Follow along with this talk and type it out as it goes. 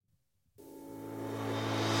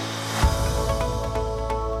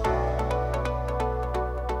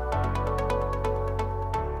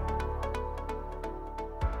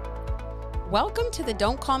Welcome to the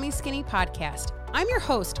Don't Call Me Skinny podcast. I'm your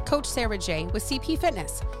host, Coach Sarah J. with CP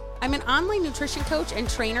Fitness. I'm an online nutrition coach and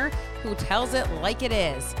trainer who tells it like it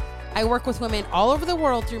is. I work with women all over the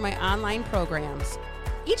world through my online programs.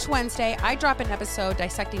 Each Wednesday, I drop an episode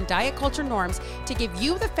dissecting diet culture norms to give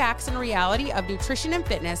you the facts and reality of nutrition and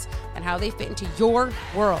fitness and how they fit into your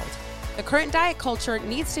world. The current diet culture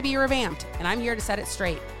needs to be revamped, and I'm here to set it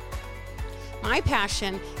straight. My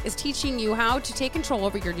passion is teaching you how to take control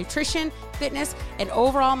over your nutrition, fitness, and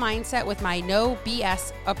overall mindset with my no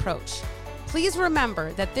BS approach. Please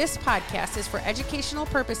remember that this podcast is for educational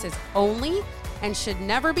purposes only and should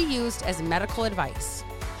never be used as medical advice.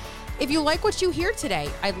 If you like what you hear today,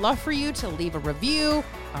 I'd love for you to leave a review,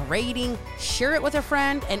 a rating, share it with a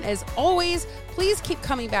friend, and as always, please keep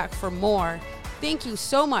coming back for more. Thank you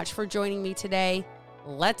so much for joining me today.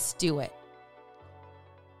 Let's do it.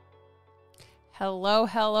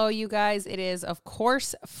 Hello, you guys. It is, of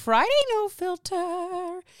course, Friday No Filter.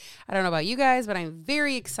 I don't know about you guys, but I'm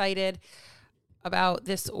very excited about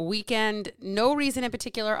this weekend. No reason in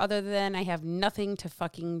particular other than I have nothing to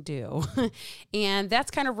fucking do. And that's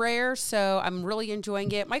kind of rare, so I'm really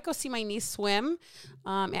enjoying it. Might go see my niece swim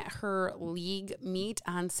at her league meet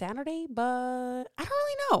on Saturday, but I don't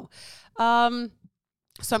really know.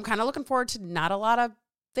 So I'm kind of looking forward to not a lot of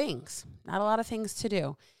things to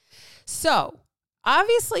do. So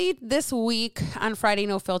obviously this week on Friday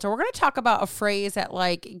No Filter, we're going to talk about a phrase that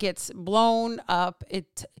gets blown up.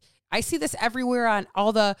 I see this everywhere on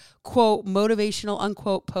all the quote motivational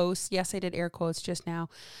unquote posts. Yes, I did air quotes just now.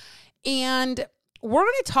 And we're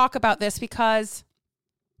going to talk about this because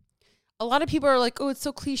a lot of people are like, oh, it's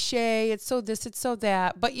so cliche. It's so this, it's so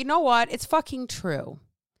that. But you know what? It's fucking true.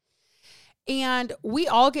 And we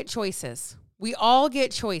all get choices.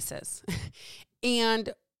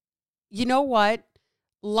 And you know what?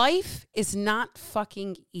 Life is not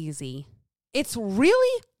fucking easy. It's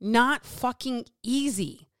really not fucking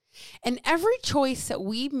easy. And every choice that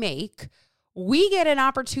we make, we get an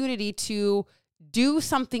opportunity to do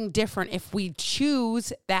something different if we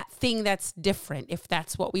choose that thing that's different, if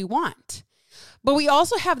that's what we want. But we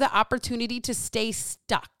also have the opportunity to stay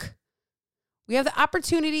stuck. We have the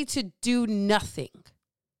opportunity to do nothing.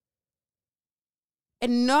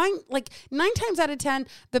 And nine times out of 10,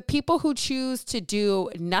 the people who choose to do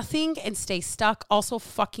nothing and stay stuck also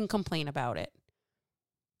fucking complain about it.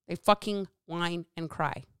 They fucking whine and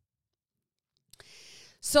cry.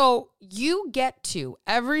 So you get to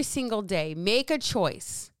every single day make a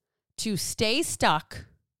choice to stay stuck,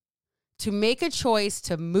 to make a choice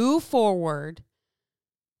to move forward.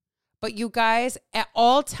 But you guys, at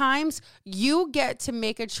all times, you get to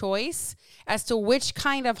make a choice as to which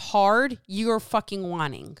kind of hard you're fucking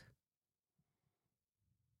wanting.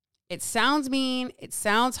 It sounds mean, it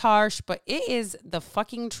sounds harsh, but it is the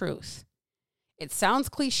fucking truth. It sounds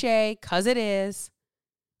cliche, because it is,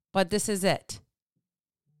 but this is it.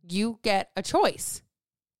 You get a choice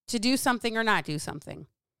to do something or not do something,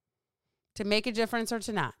 to make a difference or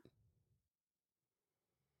to not.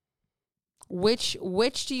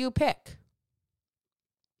 Which do you pick?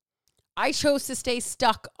 I chose to stay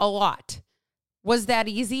stuck a lot. Was that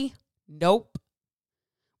easy? Nope.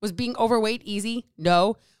 Was being overweight easy?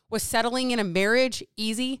 No. Was settling in a marriage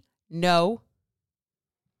easy? No.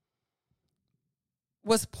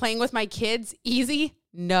 Was playing with my kids easy?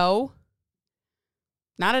 No.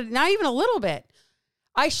 Not even a little bit.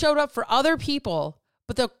 I showed up for other people.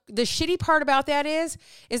 But the shitty part about that is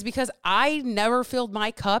because I never filled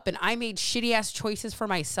my cup and I made shitty ass choices for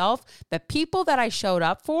myself. The people that I showed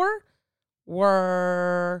up for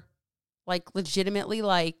were legitimately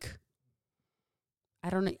I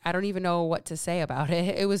don't even know what to say about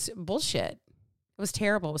it. It was bullshit. It was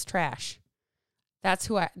terrible. It was trash.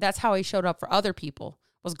 That's how I showed up for other people,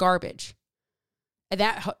 was garbage. And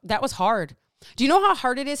that was hard. Do you know how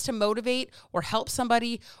hard it is to motivate or help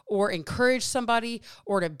somebody or encourage somebody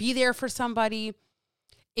or to be there for somebody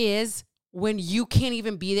is when you can't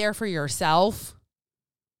even be there for yourself?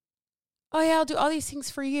 Oh yeah, I'll do all these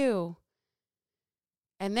things for you.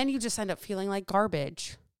 And then you just end up feeling like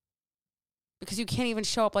garbage because you can't even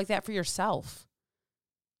show up like that for yourself.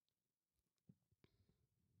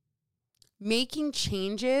 Making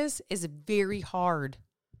changes is very hard.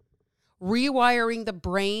 Rewiring the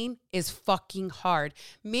brain is fucking hard.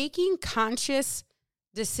 Making conscious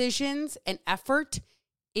decisions and effort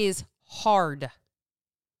is hard.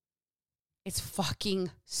 It's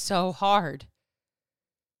fucking so hard.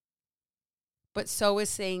 But so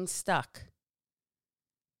is staying stuck.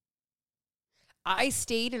 I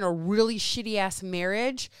stayed in a really shitty ass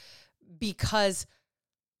marriage because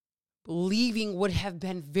leaving would have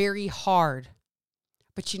been very hard.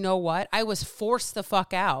 But you know what? I was forced the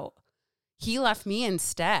fuck out. He left me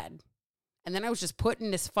instead. And then I was just put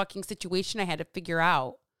in this fucking situation I had to figure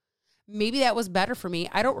out. Maybe that was better for me.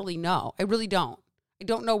 I don't really know. I really don't. I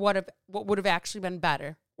don't know what would have actually been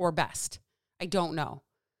better or best. I don't know.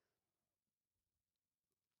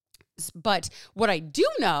 But what I do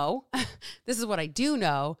know, this is what I do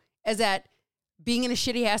know, is that being in a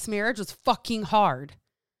shitty ass marriage was fucking hard.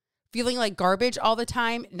 Feeling like garbage all the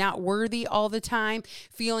time, not worthy all the time,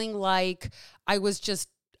 feeling like I was just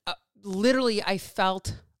literally, I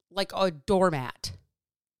felt like a doormat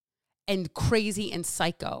and crazy and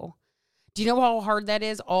psycho. Do you know how hard that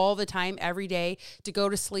is all the time, every day, to go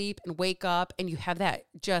to sleep and wake up and you have that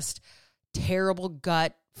just terrible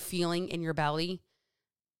gut feeling in your belly?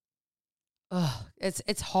 Ugh,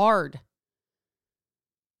 it's hard.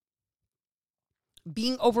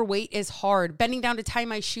 Being overweight is hard. Bending down to tie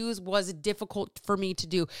my shoes was difficult for me to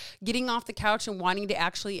do. Getting off the couch and wanting to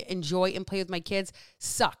actually enjoy and play with my kids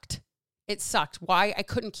sucked. It sucked. Why? I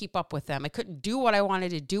couldn't keep up with them. I couldn't do what I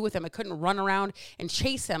wanted to do with them. I couldn't run around and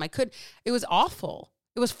chase them. It was awful.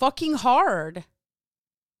 It was fucking hard.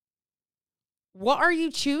 What are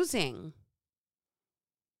you choosing?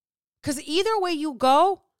 Because either way you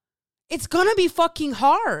go, it's going to be fucking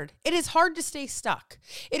hard. It is hard to stay stuck.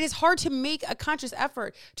 It is hard to make a conscious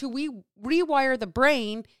effort to rewire the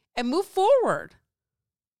brain and move forward.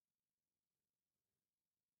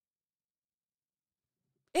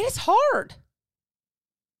 It is hard.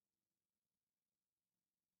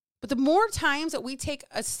 But the more times that we take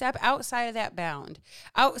a step outside of that bound,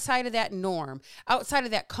 outside of that norm, outside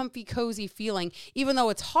of that comfy, cozy feeling, even though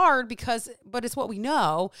it's hard but it's what we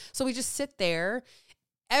know. So we just sit there.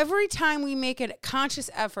 Every time we make a conscious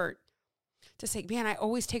effort to say, man, I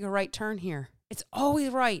always take a right turn here. It's always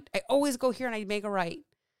right. I always go here and I make a right.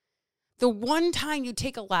 The one time you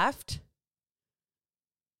take a left,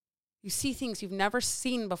 you see things you've never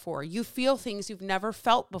seen before. You feel things you've never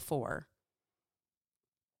felt before.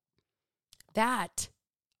 That,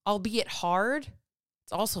 albeit hard,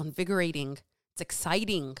 it's also invigorating. It's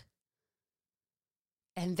exciting.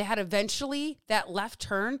 And that eventually, that left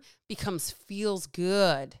turn feels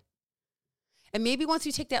good. And maybe once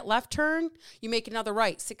you take that left turn, you make another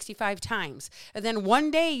right 65 times. And then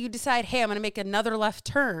one day you decide, hey, I'm going to make another left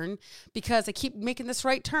turn because I keep making this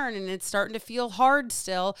right turn and it's starting to feel hard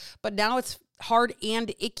still. But now it's hard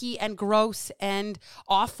and icky and gross and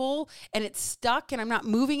awful and it's stuck and I'm not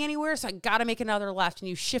moving anywhere. So I got to make another left, and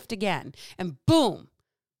you shift again and boom,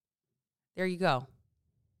 there you go.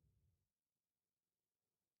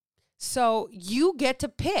 So you get to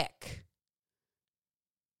pick.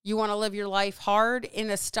 You want to live your life hard in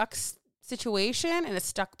a stuck situation, in a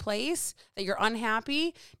stuck place that you're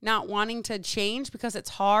unhappy, not wanting to change because it's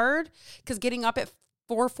hard, because getting up at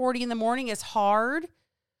 4:40 in the morning is hard,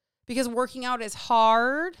 because working out is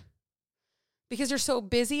hard, because you're so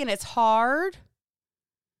busy and it's hard,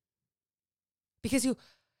 because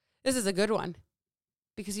this is a good one,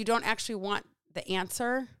 because you don't actually want the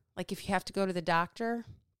answer. Like if you have to go to the doctor,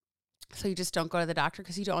 so you just don't go to the doctor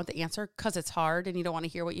because you don't want the answer because it's hard and you don't want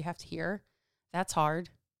to hear what you have to hear. That's hard.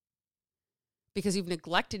 Because you've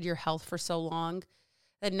neglected your health for so long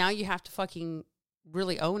that now you have to fucking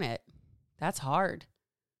really own it. That's hard.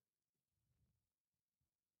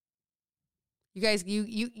 You guys,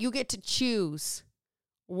 you get to choose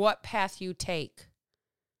what path you take.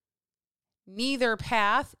 Neither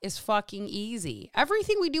path is fucking easy.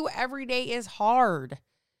 Everything we do every day is hard.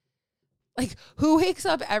 Like, who wakes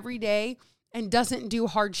up every day and doesn't do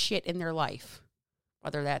hard shit in their life?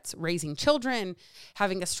 Whether that's raising children,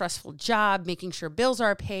 having a stressful job, making sure bills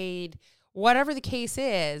are paid, whatever the case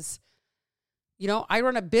is. You know, I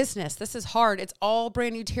run a business. This is hard. It's all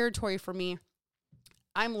brand new territory for me.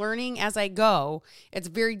 I'm learning as I go. It's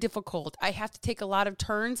very difficult. I have to take a lot of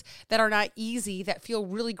turns that are not easy, that feel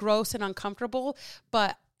really gross and uncomfortable.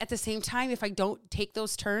 But at the same time, if I don't take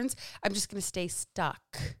those turns, I'm just going to stay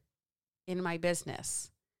stuck in my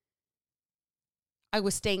business. I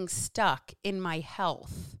was staying stuck in my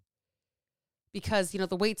health because, you know,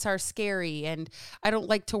 the weights are scary and I don't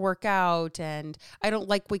like to work out and I don't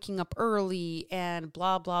like waking up early and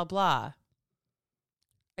blah, blah, blah.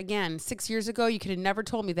 Again, 6 years ago, you could have never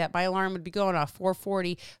told me that my alarm would be going off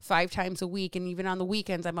 4:40 5 times a week. And even on the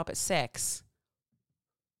weekends, I'm up at 6.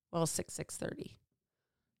 Well, 6:30.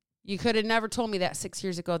 You could have never told me that 6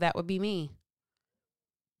 years ago. That would be me.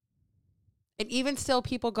 And even still,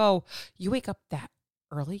 people go, you wake up that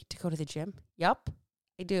early to go to the gym? Yup,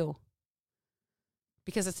 I do.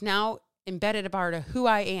 Because it's now embedded a part of who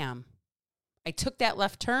I am. I took that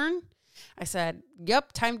left turn. I said,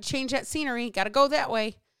 yep, time to change that scenery. Got to go that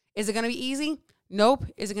way. Is it going to be easy? Nope.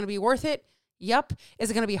 Is it going to be worth it? Yup.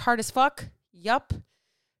 Is it going to be hard as fuck? Yup.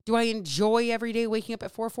 Do I enjoy every day waking up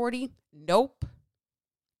at 4:40? Nope.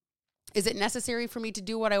 Is it necessary for me to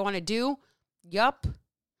do what I want to do? Yup.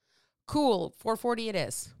 Cool. 4:40 it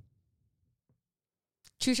is.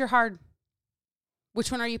 Choose your hard.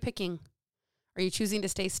 Which one are you picking? Are you choosing to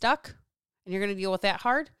stay stuck and you're going to deal with that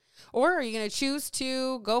hard? Or are you going to choose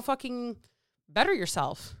to go fucking better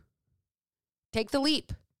yourself? Take the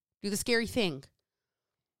leap. Do the scary thing.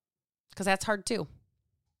 Because that's hard too.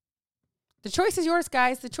 The choice is yours,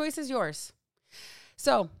 guys. The choice is yours.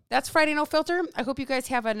 So that's Friday No Filter. I hope you guys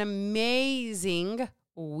have an amazing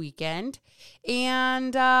weekend.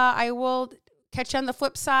 And I will catch you on the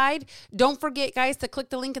flip side. Don't forget, guys, to click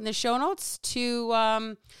the link in the show notes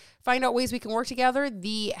to find out ways we can work together.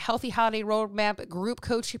 The Healthy Holiday Roadmap group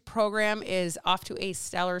coach program is off to a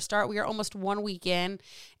stellar start. We are almost 1 week in.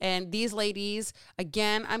 And these ladies,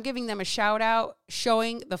 again, I'm giving them a shout out,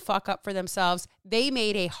 showing the fuck up for themselves. They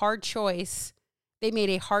made a hard choice.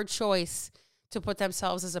 To put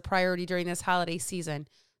themselves as a priority during this holiday season.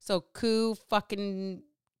 So kudos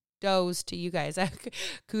to you guys.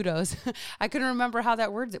 Kudos. I couldn't remember how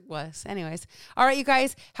that word was. Anyways. All right, you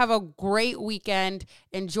guys, have a great weekend.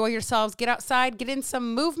 Enjoy yourselves. Get outside. Get in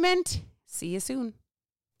some movement. See you soon.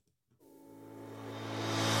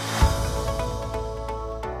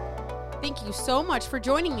 Thank you so much for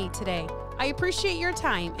joining me today. I appreciate your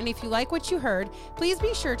time. And if you like what you heard, please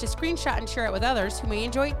be sure to screenshot and share it with others who may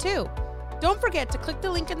enjoy it too. Don't forget to click the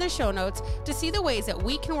link in the show notes to see the ways that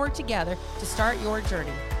we can work together to start your journey.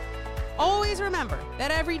 Always remember that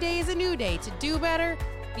every day is a new day to do better,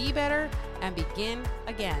 be better, and begin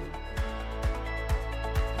again.